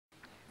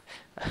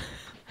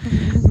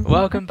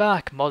Welcome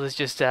back. Mod has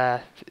just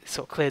sort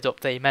of cleared up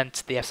that he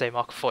meant the FSA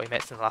mark of 40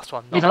 minutes in the last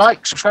one. Leave a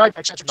like, subscribe,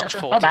 etc. Not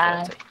etc. 40,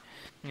 Bye 40.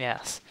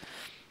 Yes.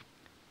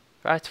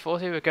 Right,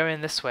 40, we're going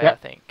this way, Yep. I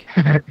think.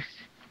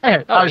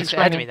 Anyway, Oh, I was he's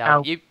ahead of me explaining now.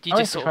 how... You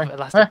just sort of explain.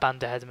 elastic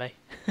band ahead of me.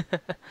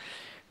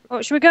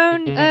 What, should we go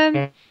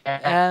and,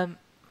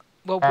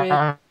 Well,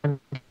 we're...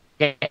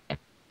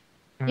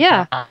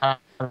 yeah.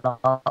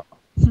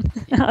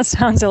 That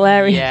sounds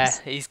hilarious.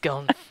 Yeah, he's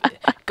gone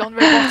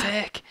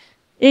robotic.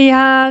 He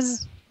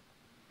has.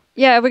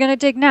 Yeah, are we going to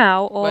dig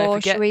now, or Well, if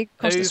we should get we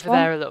cross the over swamp?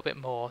 there a little bit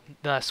more,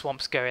 the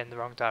swamps go in the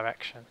wrong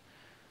direction.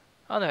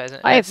 Oh no, it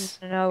isn't. I It's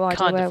have no idea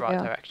kind where of we right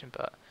are. direction,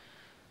 but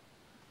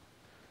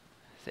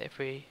so if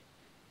we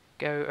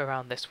go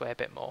around this way a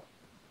bit more.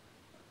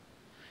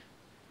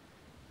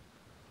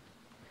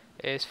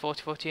 Is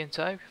 4040 in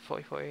tow?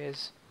 4040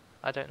 is...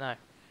 I don't know.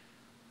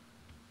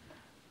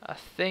 I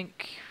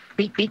think...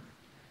 Beep, beep.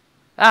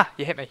 Ah!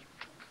 You hit me.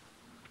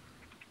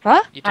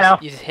 What? You Hello.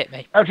 just hit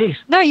me. Oh, jeez.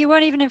 No, you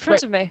weren't even in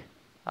front Wait. of me.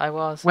 I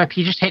was. Whip,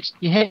 you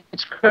hit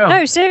squirrel.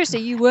 No, seriously,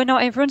 you were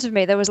not in front of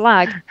me. There was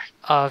lag.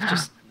 I've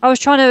just... I was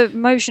trying to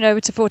motion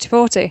over to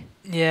 4040.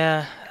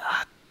 Yeah.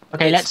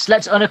 Okay, let's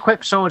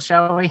unequip swords,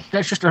 shall we?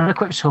 Let's just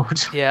unequip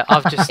swords. Yeah,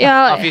 I've just...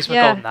 Yeah, I've used my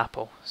yeah. golden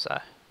apple,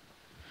 so...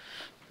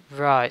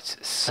 Right,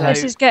 so...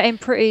 This is getting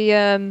pretty,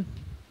 I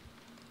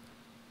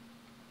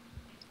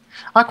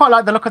quite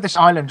like the look of this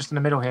island just in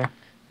the middle here.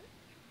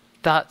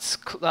 That's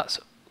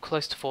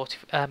close to 40,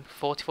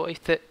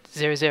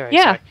 00,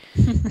 Yeah. sorry.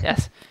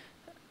 Yes.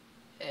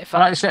 If I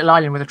like this little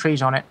island with the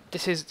trees on it.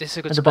 This is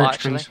a good And the spot birch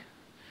actually. trees.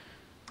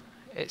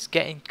 It's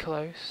getting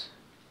close.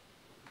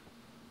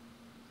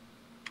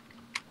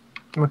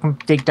 And we can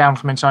dig down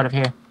from inside of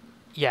here.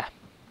 Yeah.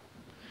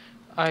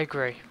 I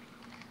agree.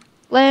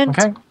 Flint.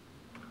 Okay?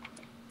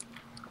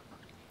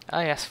 Oh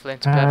yes,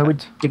 flint, We're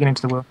perfect. digging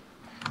into the wood.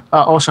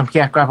 Oh, awesome.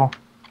 Yeah, gravel.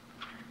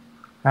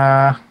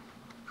 I'll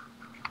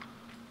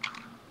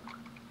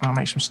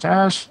make some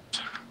stairs.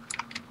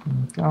 There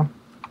we go.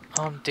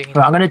 I'm digging.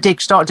 Right, I'm going to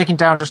start digging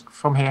down just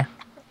from here.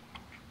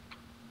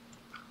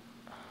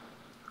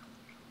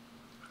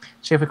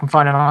 See if we can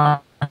find a nice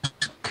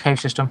cave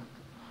system.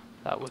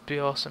 That would be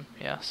awesome,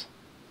 yes.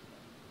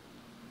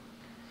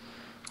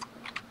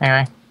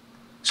 Anyway,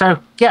 so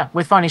yeah,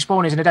 with finding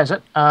spawners in the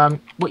desert,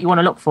 what you want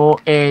to look for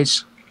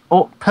is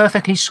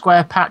perfectly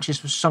square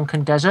patches of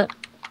sunken desert,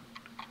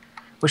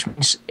 which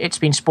means it's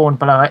been spawned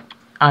below it,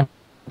 and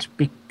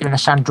the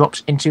sand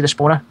drops into the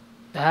spawner,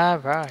 Ah,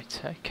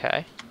 right,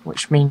 okay.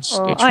 which means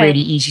Oh, it's iron. really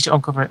easy to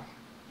uncover it.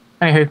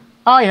 Anywho,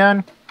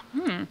 iron.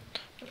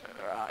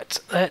 Right,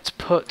 let's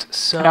put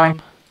some...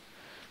 Iron.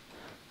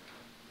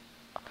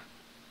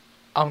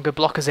 I'm going to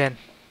block us in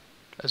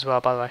as well,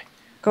 by the way.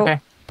 Cool. Okay.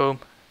 Boom.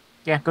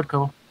 Yeah, good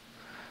call.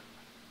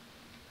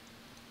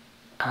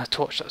 And a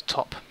torch at the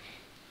top.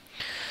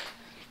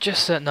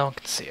 Just so no one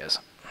can see us.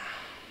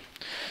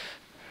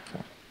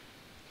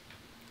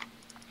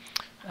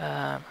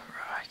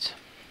 Right.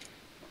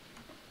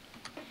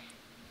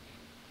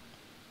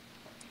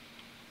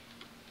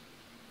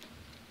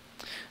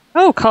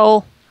 Oh,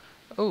 coal.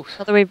 Oh,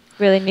 Not that we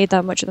really need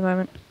that much at the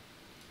moment.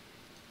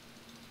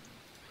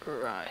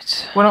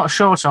 right. We're not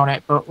short on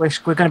it, but we're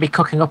going to be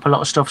cooking up a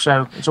lot of stuff,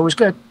 so it's always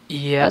good.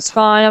 Yeah. That's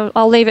fine.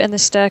 I'll leave it in the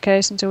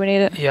staircase until we need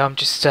it. Yeah, I'm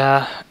just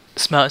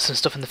smelting some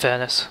stuff in the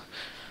furnace.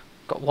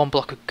 Got 1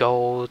 block of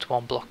gold,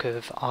 1 block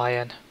of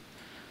iron.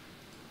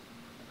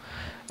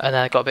 And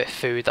then I got a bit of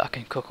food that I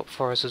can cook up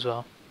for us as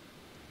well.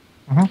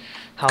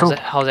 Cool.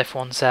 How's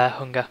everyone's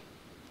hunger?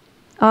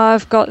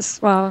 I've got...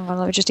 Well, hang on,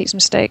 let me just eat some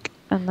steak,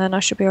 and then I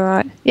should be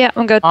alright. Yeah,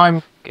 I'm good.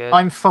 Good.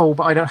 I'm full,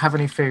 but I don't have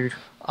any food.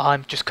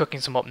 I'm just cooking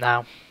some up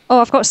now. Oh,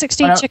 I've got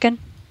 16 chicken.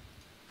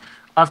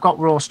 I've got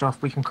raw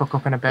stuff we can cook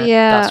up in a bit.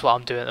 Yeah. That's what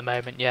I'm doing at the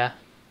moment, yeah.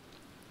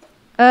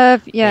 Yeah.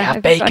 We have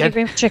I've got any bacon.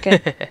 room for chicken.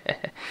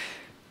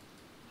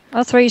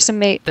 I'll throw you some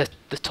meat. The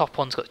top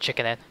one's got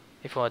chicken in,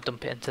 if you want to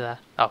dump it into there.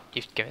 Oh,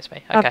 you've given it to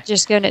me. Okay, I've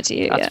just given it to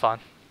you, that's yeah. fine.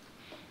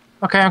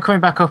 Okay, I'm coming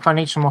back up. I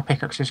need some more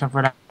pickaxes. I've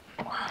run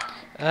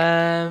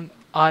out.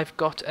 I've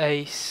got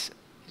a...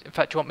 In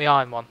fact, do you want my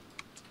iron one?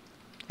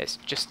 It's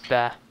just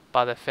there,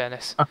 by the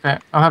furnace. Okay,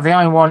 I'll have the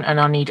iron one, and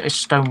I need a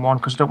stone one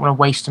because I don't want to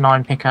waste an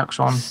iron pickaxe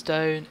on.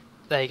 Stone.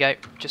 There you go,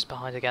 just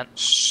behind again.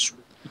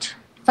 Sweet.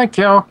 Thank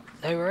you.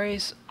 No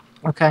worries.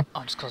 Okay.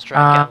 I'm just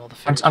concentrating on getting all the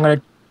food.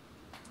 And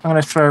I'm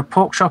gonna throw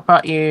pork chop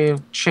at you,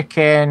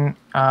 chicken,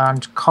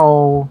 and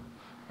coal,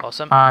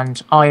 Awesome.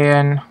 and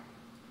iron.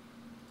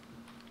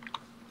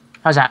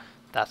 How's that?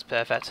 That's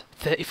perfect.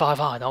 35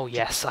 iron. Oh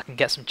yes, I can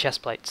get some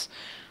chest plates.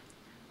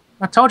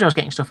 I told you I was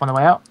getting stuff on the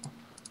way out.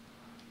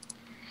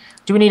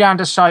 Do we need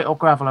andesite or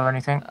gravel or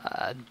anything?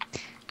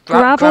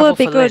 Gravel would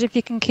be for good lint. if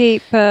you can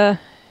keep... Yeah,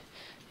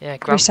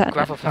 resetting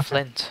gravel it. for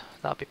flint.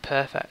 That'd be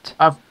perfect.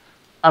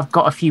 I've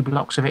got a few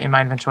blocks of it in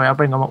my inventory. I'll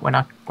bring them up when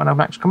I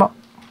actually come up.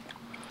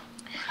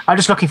 I'm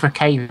just looking for a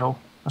cave though.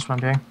 That's what I'm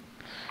doing.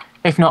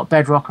 If not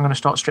bedrock, I'm going to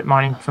start strip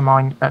mining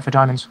for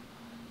diamonds.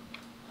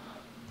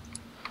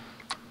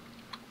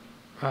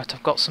 Right,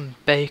 I've got some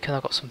bacon.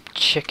 I've got some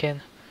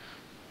chicken.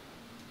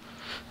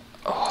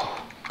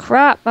 Oh,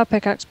 Crap, my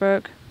pickaxe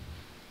broke.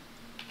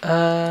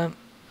 I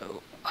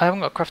haven't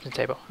got a crafting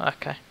table.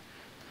 Okay.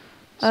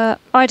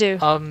 I do.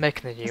 I'm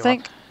making a new one.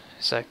 think.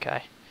 It's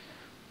okay.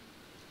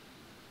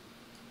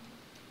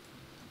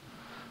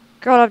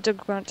 God, I've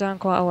dug down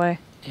quite a way.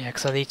 Yeah,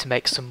 because I need to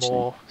make some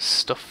more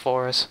stuff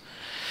for us.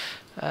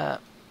 Yeah,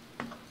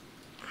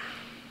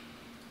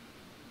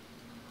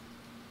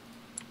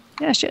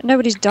 shit,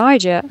 nobody's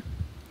died yet.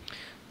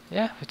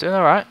 Yeah, we're doing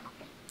alright.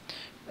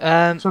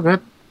 It's all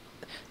good.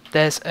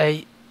 There's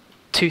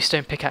 2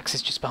 stone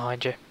pickaxes just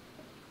behind you.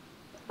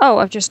 Oh,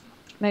 I've just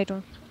made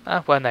one.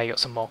 Well, now you got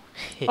some more.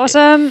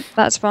 Awesome,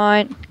 that's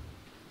fine.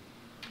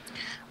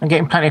 I'm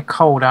getting plenty of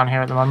coal down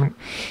here at the moment.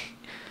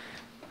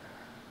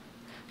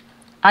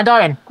 And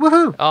iron.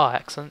 Woohoo! Oh,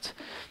 excellent.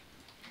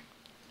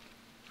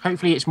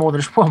 Hopefully it's more than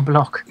just one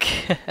block.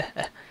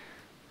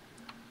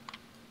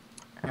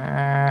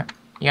 Yep.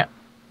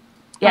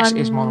 Yes, I'm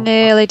it is more than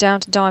nearly down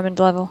to diamond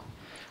level.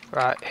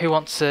 Right, who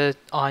wants a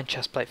iron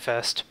chestplate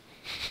first?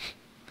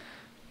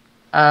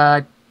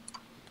 I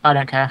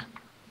don't care.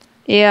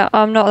 Yeah,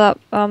 I'm not that.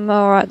 I'm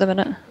alright at the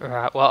minute.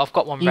 Right, well, I've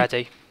got one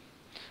ready.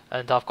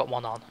 And I've got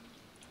one on.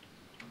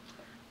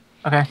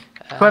 Okay.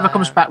 Whoever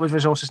comes back with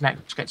resources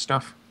next gets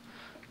stuff.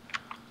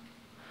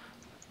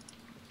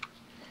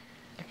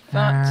 In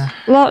fact...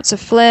 Lots of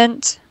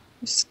flint.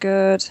 This is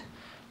good.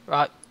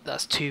 Right,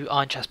 that's 2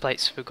 iron chest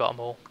plates. We've got them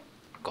all.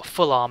 Got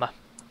full armour.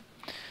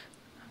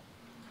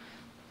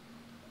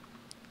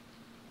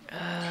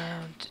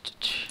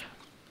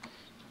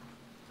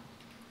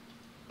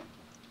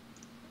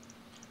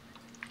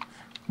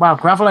 Wow,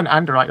 gravel and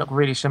andesite look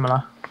really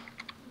similar.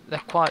 They're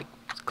quite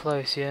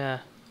close,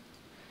 yeah.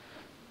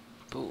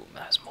 Boom,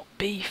 that's more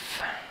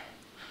beef.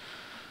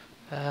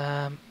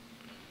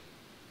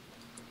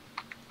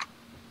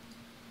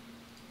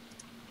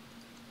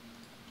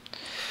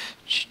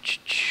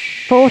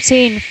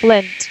 14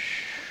 flint.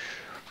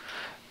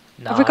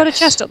 Nice. Have we got a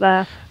chest up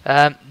there?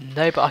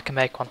 No, but I can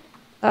make one.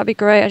 That'd be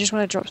great. I just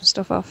want to drop some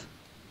stuff off.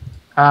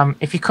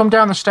 If you come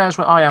down the stairs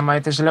where I am,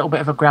 there's a little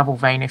bit of a gravel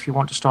vein if you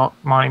want to start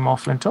mining more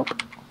flint up.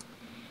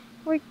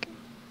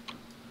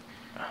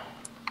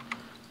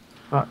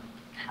 But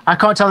I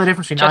can't tell the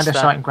difference between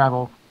andesite and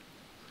gravel.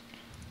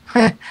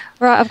 Right,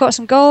 I've got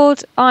some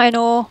gold, iron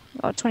ore.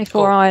 I've got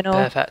 24 iron ore.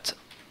 Perfect.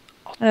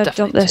 I'm going to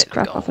dump this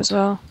crap off as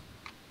well.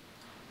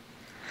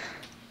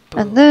 Boom.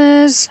 And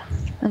this,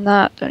 and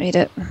that, don't need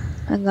it,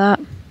 and that.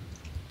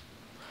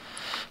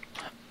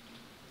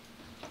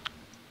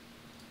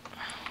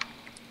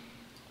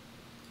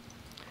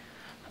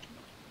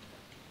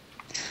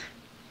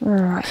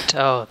 Right.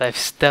 Oh,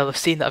 they'll have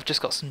seen that I've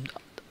just got some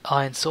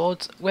iron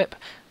swords. Whip.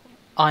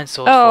 Iron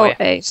sword for you.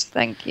 Oh, 8,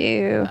 thank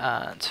you.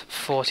 And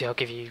 40, I'll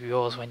give you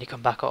yours when you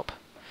come back up.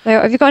 There,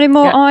 have you got any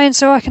more iron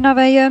so I can have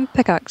a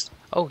pickaxe?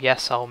 Oh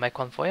yes, I'll make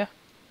one for you.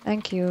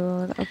 Thank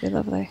you, that would be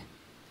lovely.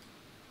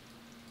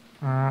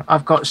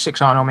 I've got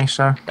 6 iron on me,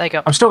 so there you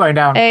go. I'm still going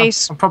down.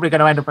 Ace. I'm probably going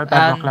to end up at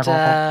bedrock level.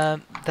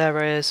 And But...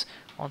 there is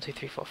 1, 2,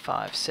 3, 4,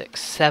 5,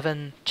 6,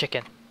 7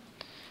 chicken.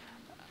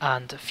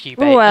 And a few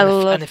bacon.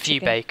 And a few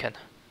chicken. bacon.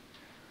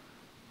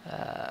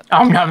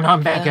 nom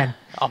nom bacon.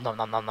 Nom nom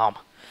nom nom nom.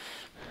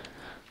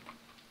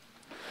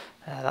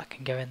 That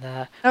can go in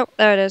there. Oh,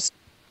 there it is.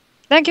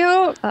 Thank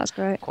you! That's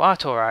great.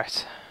 Quite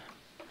alright.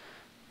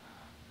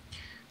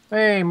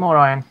 Hey, more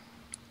iron.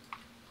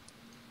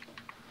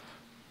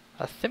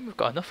 I think we've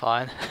got enough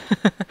iron.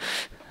 I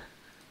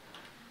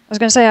was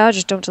going to say, I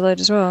just dumped a load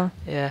as well.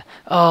 Yeah.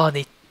 Oh, I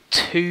need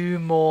 2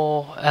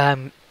 more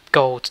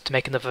gold to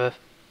make another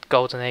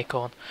golden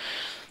acorn.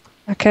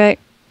 Okay.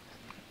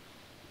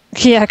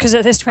 Yeah, because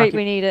at this rate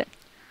we need it.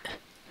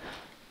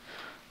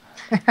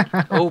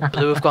 Oh,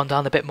 blue have gone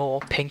down a bit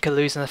more. Pink are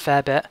losing a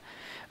fair bit.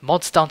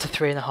 Mod's down to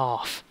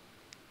 3.5.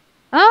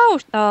 Oh!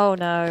 Oh,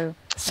 no.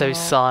 So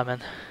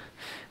Simon.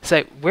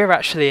 So we're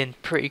actually in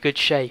pretty good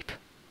shape.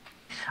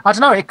 I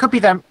don't know, it could be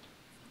them.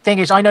 Thing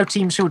is, I know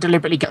teams who will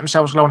deliberately get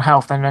themselves low on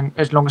health, and then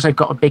as long as they've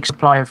got a big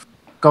supply of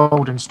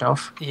gold and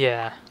stuff,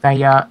 Yeah.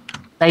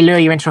 they lure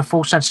you into a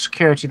false sense of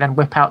security, then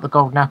whip out the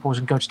golden apples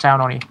and go to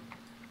town on you.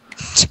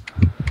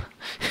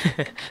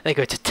 They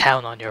go to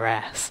town on your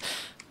ass.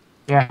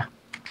 Yeah.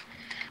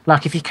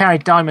 Like if you carry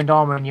diamond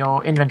armor in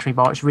your inventory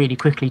bar, it's really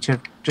quickly to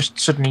just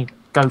suddenly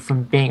go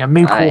from being a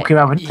mook walking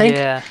around and think.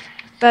 Yeah.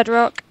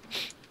 Bedrock.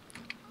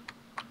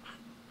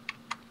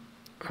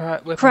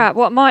 Right, Crap,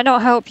 what might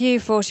not help you,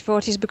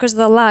 4040, is because of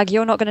the lag,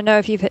 you're not going to know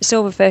if you've hit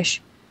silverfish.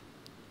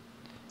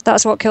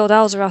 That's what killed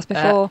Alzarath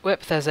before.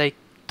 Whip, there's a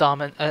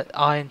diamond,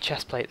 iron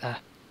chestplate there.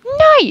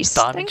 Nice!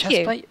 Diamond Thank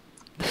you. chestplate?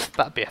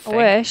 That'd be a thing. I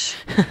wish.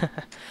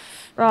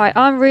 Right,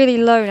 I'm really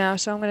low now,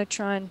 so I'm going to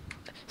try and...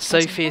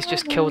 Sophie has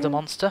just killed a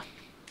monster.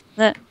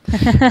 Nah.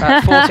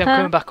 Right, 40, I'm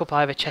coming back up. I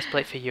have a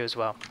chestplate for you as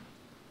well.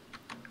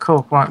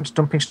 Cool, right, I'm just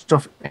dumping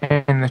stuff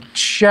in the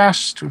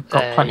chest. We've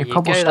got plenty of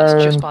That's just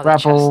cobblestone, by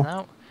gravel. the chest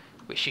now,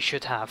 which you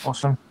should have.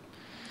 Awesome.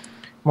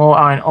 More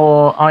iron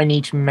ore. I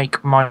need to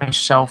make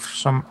myself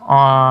some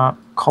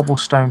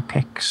cobblestone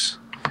picks.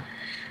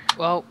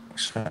 Well,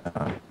 So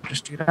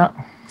just do that.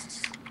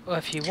 Well,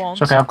 if you want,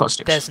 So, okay, I've got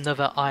 6. there's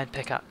another iron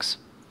pickaxe.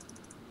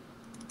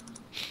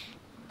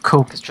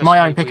 Cool. 'Cause trust My me,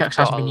 iron pickaxe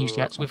hasn't been used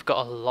yet. So. We've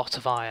got a lot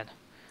of iron.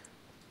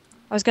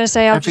 I was going to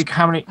say I've just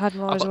how many? had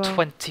more I've as got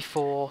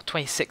well.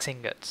 26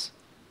 ingots.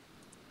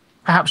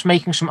 Perhaps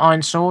making some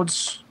iron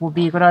swords would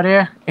be a good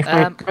idea if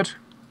we're good.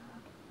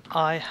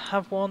 I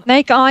have one.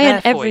 Make iron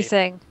there for you.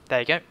 everything. There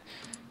you go.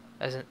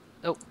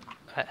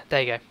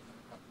 There you go.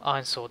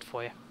 Iron sword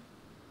for you.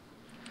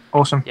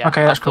 Awesome. Yeah,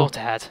 okay, that's I cool. thought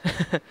ahead.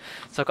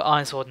 So I've got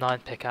iron sword and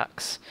iron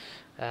pickaxe.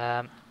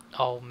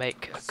 I'll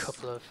make a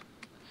couple of.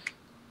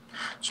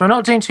 So we're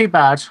not doing too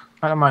bad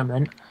at the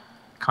moment,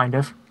 kind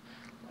of.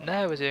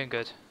 No, we're doing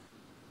good.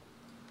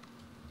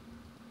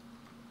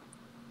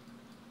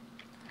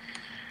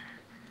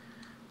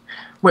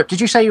 Whip,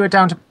 did you say you were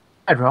down to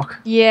bedrock?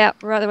 Yeah,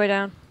 right the way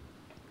down.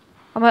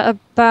 I'm at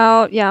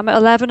about, I'm at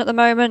 11 at the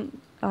moment.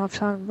 I've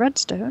found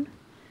redstone.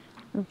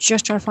 I'm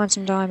just trying to find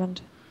some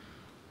diamond.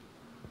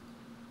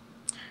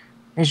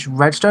 Is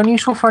redstone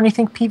useful for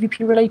anything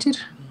PvP related?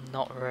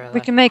 Not really.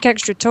 We can make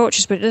extra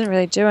torches, but it doesn't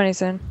really do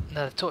anything.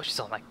 No, the torches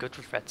aren't that good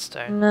with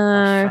redstone.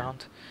 No. I've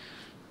found.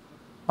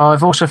 Oh,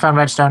 I've also found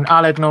redstone.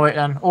 I'll ignore it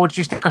then. Or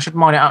do you think I should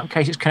mine it out in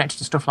case it's connected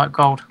to stuff like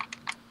gold?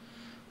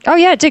 Oh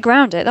yeah, dig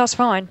around it. That's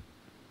fine.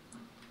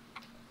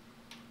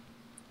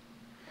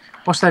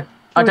 What's that?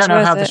 I Always don't know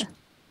worth how it. this...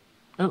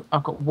 Oh,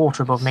 I've got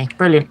water above me.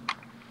 Brilliant.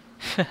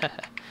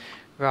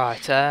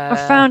 Right.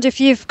 I've found if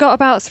you've got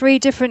about 3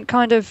 different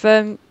kind of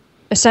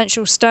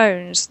essential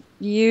stones,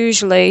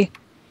 usually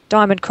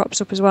diamond crops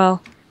up as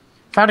well.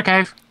 Found a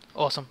cave.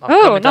 Awesome. I'm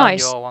Oh, coming down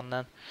nice. your one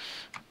then.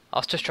 I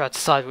was just trying to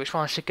decide which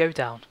one I should go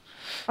down.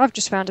 I've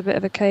just found a bit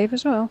of a cave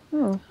as well.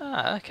 Oh,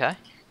 Ah, okay.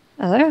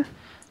 hello.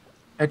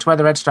 It's where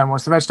the redstone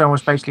was. The redstone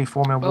was basically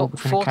forming a wall Well,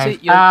 between 40, the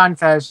cave. you're- And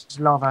there's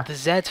lava. The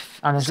Z,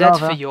 And there's Z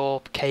lava. for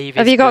your cave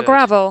Have is you got good.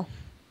 gravel?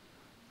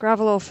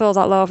 Gravel will fill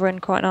that lava in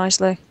quite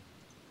nicely.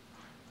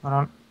 Hold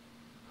on.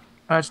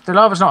 The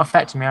lava's not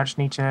affecting me. I just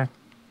need to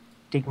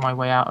dig my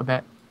way out a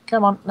bit.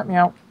 Come on, let me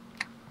out.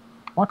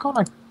 Why can't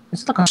I?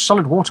 It's like a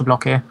solid water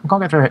block here. I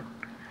can't get through it.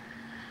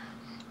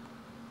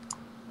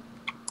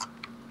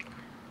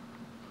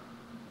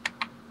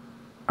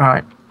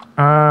 Alright.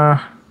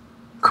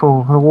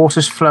 Cool. The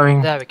water's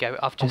flowing. There we go.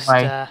 I've just.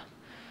 away.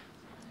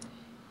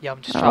 Yeah,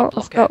 I'm just trying to Oh,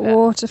 block I've got it. a bit.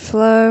 water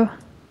flow.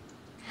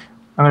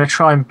 I'm going to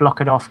try and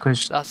block it off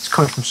because That's it's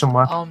coming from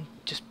somewhere. I'm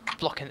just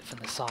blocking it from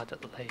the side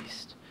at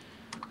least.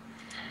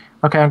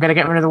 Okay, I'm going to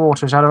get rid of the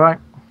water. Is that alright?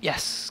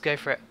 Yes, go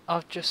for it.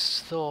 I've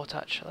just thought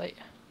actually.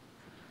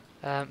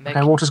 Make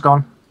Okay, water's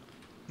gone.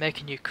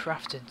 make a new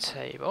crafting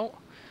table.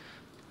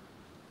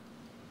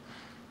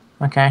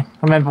 Okay.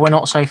 Remember, we're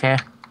not safe here.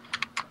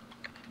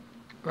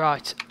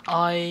 Right,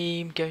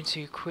 I'm going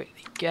to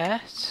quickly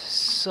get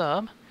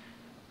some.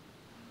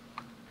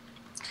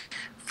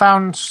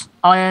 Found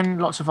iron,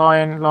 lots of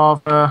iron,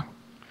 lava.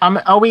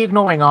 Are we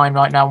ignoring iron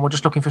right now? We're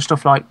just looking for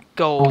stuff like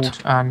Gold.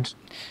 gold and...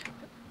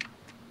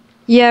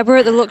 Yeah, we're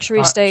at the luxury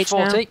Right, stage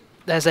 40. now.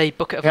 There's a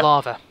bucket of Yep.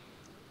 lava.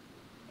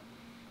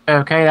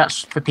 Okay,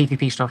 that's for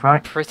PvP stuff,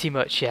 right? Pretty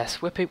much, yes.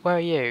 Whippy, where are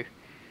you?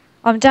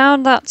 I'm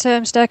down that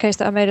staircase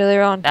that I made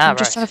earlier on. Ah, I'm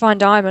just right. trying to find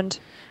diamond.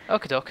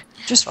 Okie doke.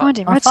 Just Well,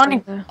 finding I'm redstone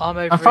finding- there. I'm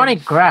over. I'm finding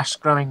in, grass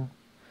growing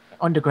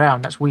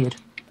underground. That's weird.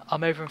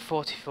 I'm over in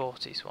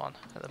 4040's one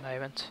at the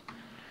moment.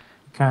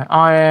 Okay,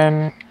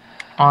 iron,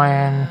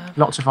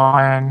 lots of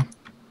iron,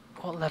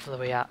 What level are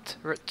we at?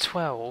 We're at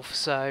 12,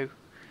 so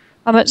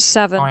I'm at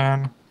 7.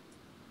 iron.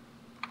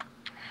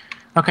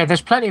 Okay,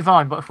 there's plenty of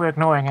iron, but if we're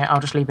ignoring it,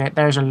 I'll just leave it.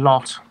 There's a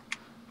lot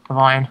of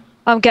iron.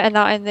 I'm getting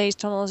that in these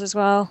tunnels as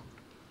well.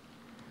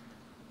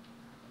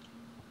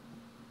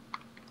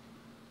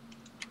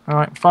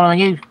 Alright, following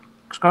you,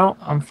 Squirrel.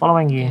 I'm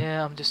following you.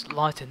 yeah, I'm just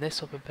lighting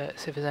this up a bit,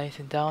 see if there's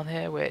anything down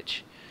here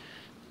which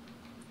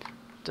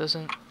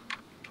doesn't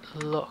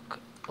look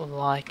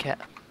like it.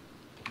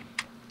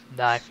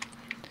 No.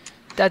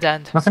 Dead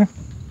end. Nothing?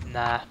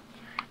 Nah.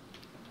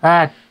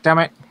 Ah, damn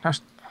it.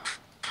 That's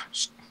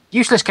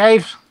useless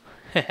caves.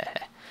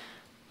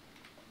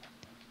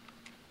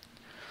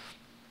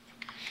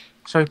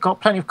 So we've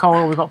got plenty of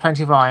coal, we've got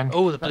plenty of iron.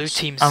 Oh, the blue That's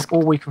team's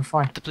all we can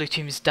find. the blue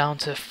team's down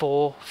to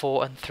 4,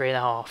 4, and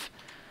 3.5.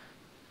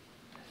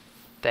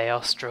 They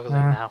are struggling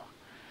now.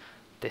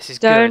 This is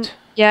Don't, good.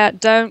 yeah,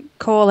 don't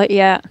call it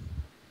yet.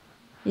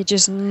 You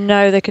just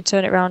know they could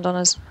turn it round on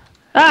us.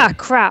 Ah,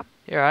 crap.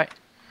 You're right.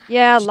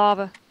 Yeah,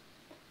 lava.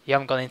 You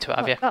haven't gone into it,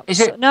 have you? Is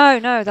it- No,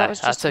 that No,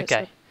 was that's just... a bit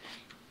okay. slow.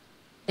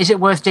 Is it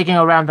worth digging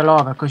around the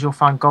lava because you'll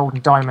find gold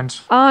and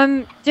diamonds?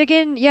 I'm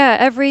digging, yeah,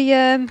 every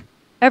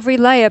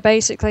layer,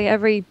 basically,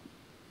 every...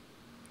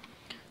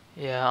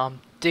 Yeah,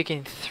 I'm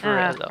digging through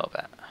it a little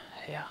bit.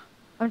 Yeah.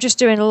 I'm just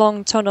doing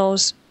long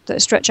tunnels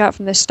that stretch out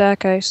from this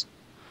staircase.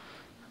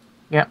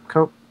 Yeah,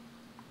 cool.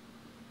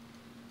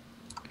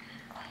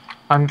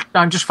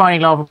 I'm just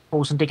finding lava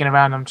pools and digging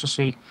around them to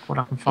see what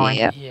I can find.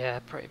 Yeah. Yeah,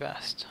 pretty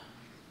best.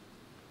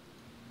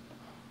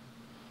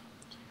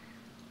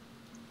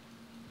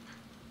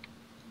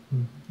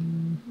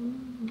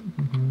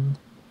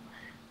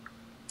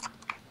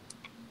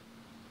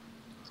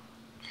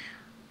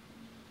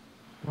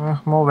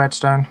 More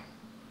redstone.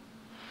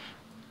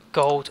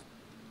 Gold.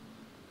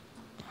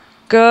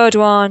 Good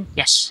one.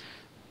 Yes.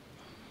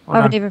 I Well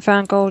haven't done. even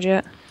found gold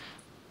yet.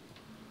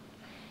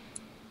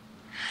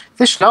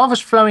 This lava's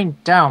flowing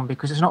down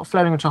because it's not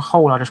flowing into a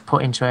hole I just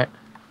put into it.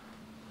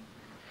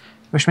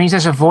 Which means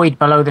there's a void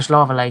below this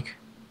lava lake.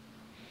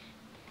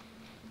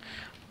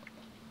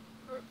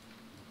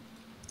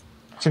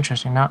 It's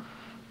interesting, that.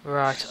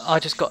 Right, I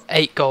just got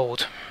 8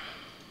 gold.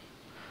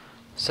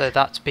 So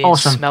that's being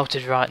Awesome.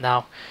 smelted right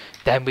now.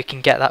 Then we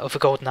can get that other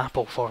golden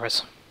apple for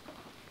us.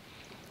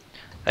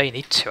 Oh, you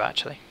need 2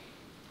 actually.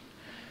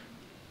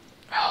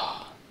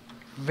 Oh,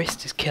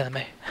 wrist is killing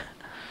me.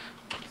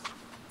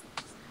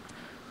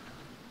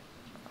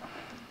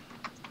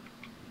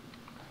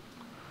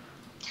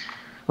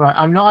 Right,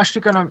 I'm not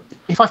actually going to...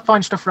 If I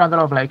find stuff around the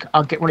lava lake,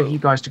 I'll get one of you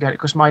guys to get it,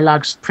 because my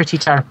lag's pretty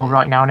terrible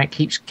right now and it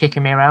keeps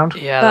kicking me around.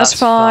 Yeah, That's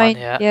fine.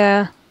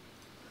 yeah.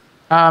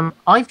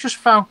 I've just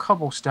found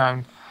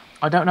cobblestone.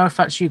 I don't know if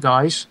that's you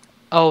guys.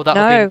 Oh, that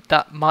No. would be,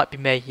 that might be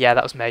me. Yeah,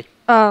 that was me.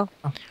 Oh.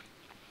 Fine.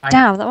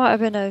 Damn, that might have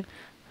been a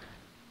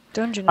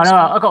dungeon or I know,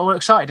 something. I got all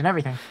excited and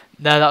everything.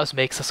 No, that was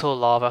me because I saw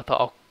lava. I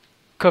thought I'll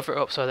cover it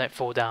up so I don't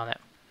fall down it.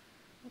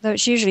 Though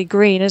it's usually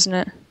green, isn't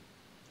it?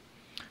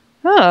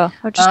 Oh,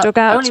 I just dug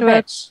out only to it.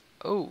 bits.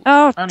 Oh,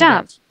 Oh, Only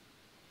damn. bits.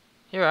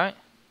 you're right.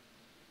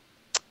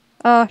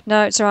 Oh,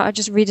 no, it's alright. I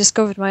just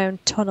rediscovered my own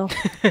tunnel.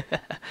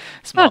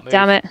 Smart Oh, move.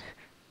 damn it.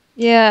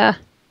 Yeah.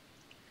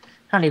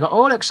 And you got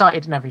all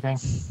excited and everything.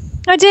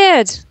 I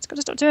did! It's got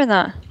to stop doing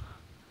that.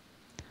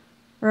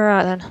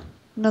 Right then.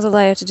 Another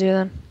layer to do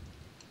then.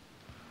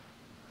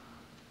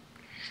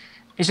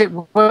 Is it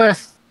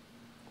worth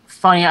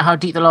finding out how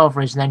deep the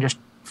lava is and then just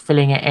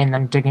filling it in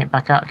and digging it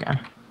back out again?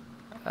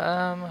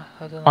 I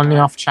don't know. On the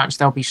off chance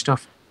there'll be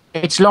stuff.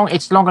 It's long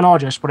and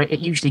arduous, but it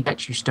usually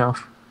gets you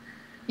stuff.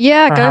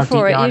 Yeah, How go deep for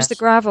the it. iron Use the is.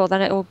 gravel,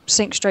 then it'll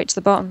sink straight to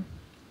the bottom.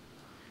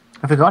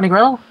 Have we got any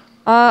gravel?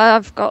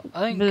 I've got...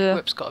 I think bleh.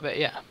 Whip's got a bit,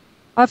 yeah.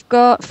 I've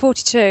got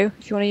 42,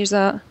 if you want to use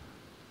that.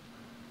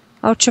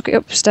 I'll chuck it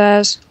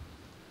upstairs.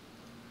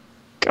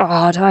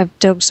 God, I've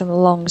dug some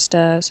long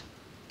stairs.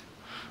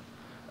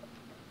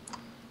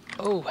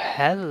 Oh,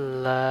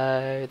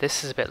 hello.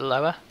 This is a bit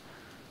lower.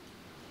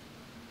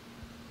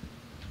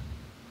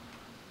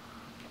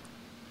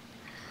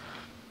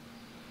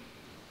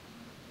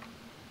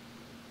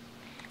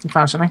 You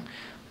found something?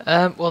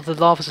 Well, the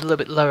lava's a little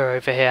bit lower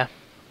over here.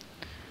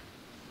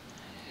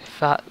 In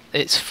fact,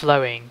 it's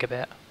flowing a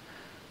bit.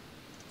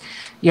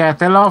 Yeah,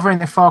 the lava in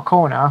the far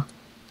corner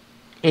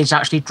is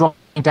actually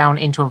dropping down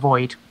into a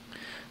void.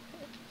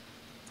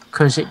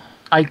 Because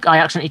I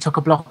accidentally took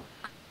a block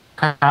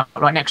out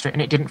right next to it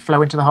and it didn't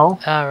flow into the hole.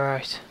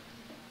 Alright.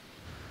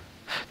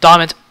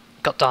 Diamond!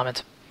 Got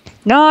diamond.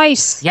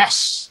 Nice!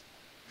 Yes!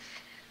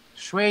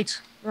 Sweet.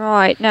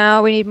 Right,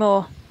 now we need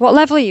more. What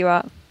level are you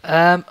at?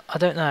 I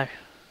don't know.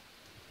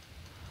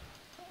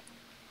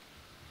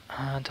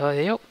 And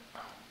up.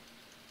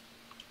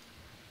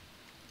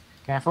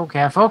 Careful,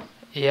 careful.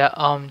 Yeah,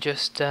 I'm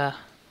just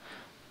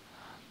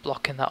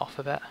blocking that off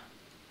a bit.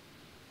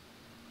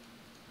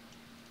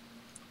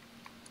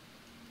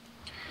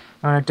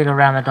 I'm going to dig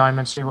around the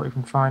diamond, see what we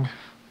can find.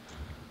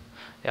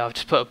 Yeah, I've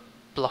just put a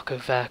block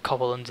of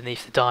cobble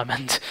underneath the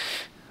diamond.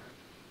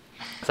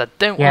 Because I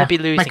don't Yeah, want to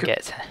be losing make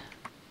it.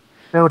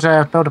 Build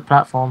a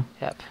platform.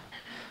 Yep.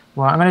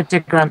 Well, I'm going to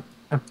dig around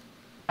the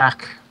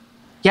back.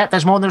 Yeah,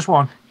 there's more than just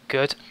one.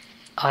 Good.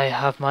 I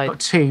have my... Got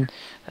 2.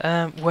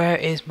 where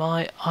is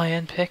my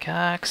iron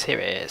pickaxe? Here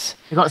it is.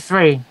 You got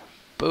 3.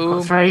 Boom.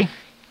 Got 3.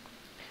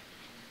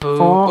 Boom.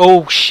 4.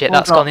 Oh shit, 4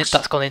 that's gone in, blocks.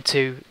 that's gone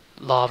into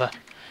lava.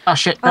 Oh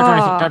shit! Don't do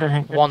anything. Don't do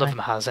anything. One of them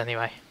has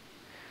anyway.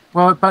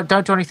 Well, but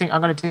don't do anything. I'm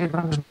going to dig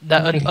No,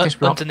 underneath this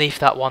block. underneath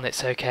that one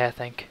it's okay, I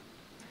think.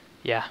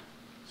 Yeah.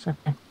 It's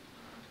okay.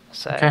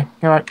 So Okay.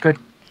 All right. Good.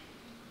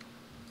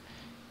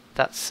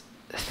 that's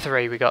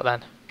 3 we got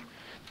then.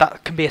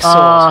 That can be a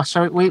sword.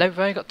 So we No, we've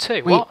only got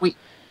 2. What? we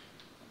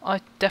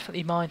I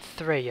definitely mined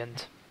 3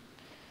 and...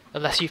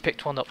 Unless you've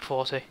picked one up,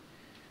 40.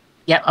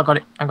 yeah. I got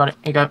it. I got it.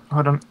 Here you go.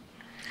 Hold on.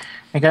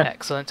 Here you go.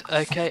 Excellent.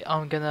 Okay,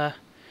 I'm gonna...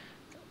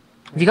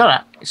 Have you got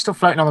that? It's still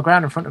floating on the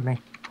ground in front of me.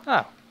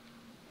 Oh.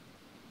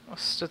 I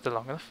stood there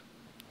long enough.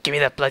 Give me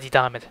that bloody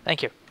diamond.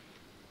 Thank you.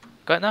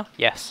 Got it now?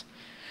 Yes.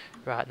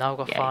 Right, now I've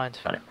got to Yeah, find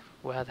got it.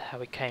 where the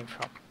hell it came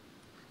from.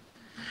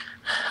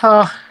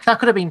 Oh, that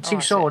could have been Oh, 2 I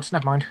see. swords.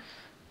 Never mind.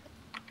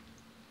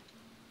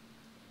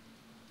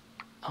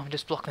 I'm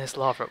just blocking this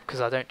lava up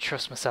because I don't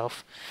trust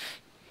myself.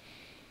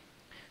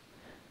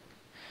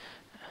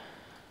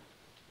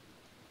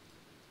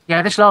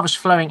 Yeah, this lava's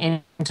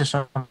flowing into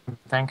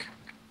something.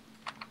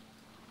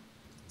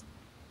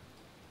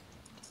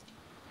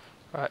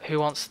 Right, who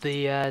wants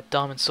the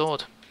diamond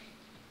sword?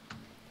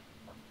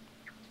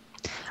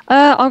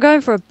 I'm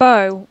going for a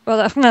bow.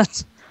 Well,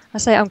 I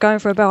say I'm going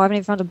for a bow. I haven't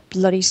even found a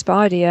bloody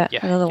spider yet.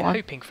 Yeah, Another you're one.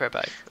 hoping for a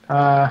bow.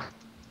 Yep,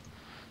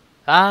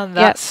 And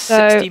that's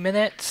so- 60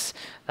 minutes.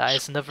 That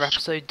is another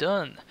episode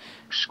done.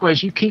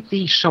 Squiz, you keep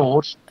these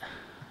swords.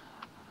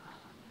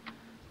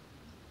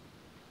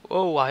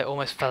 Oh, I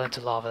almost fell into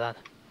lava then.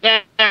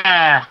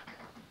 Yeah.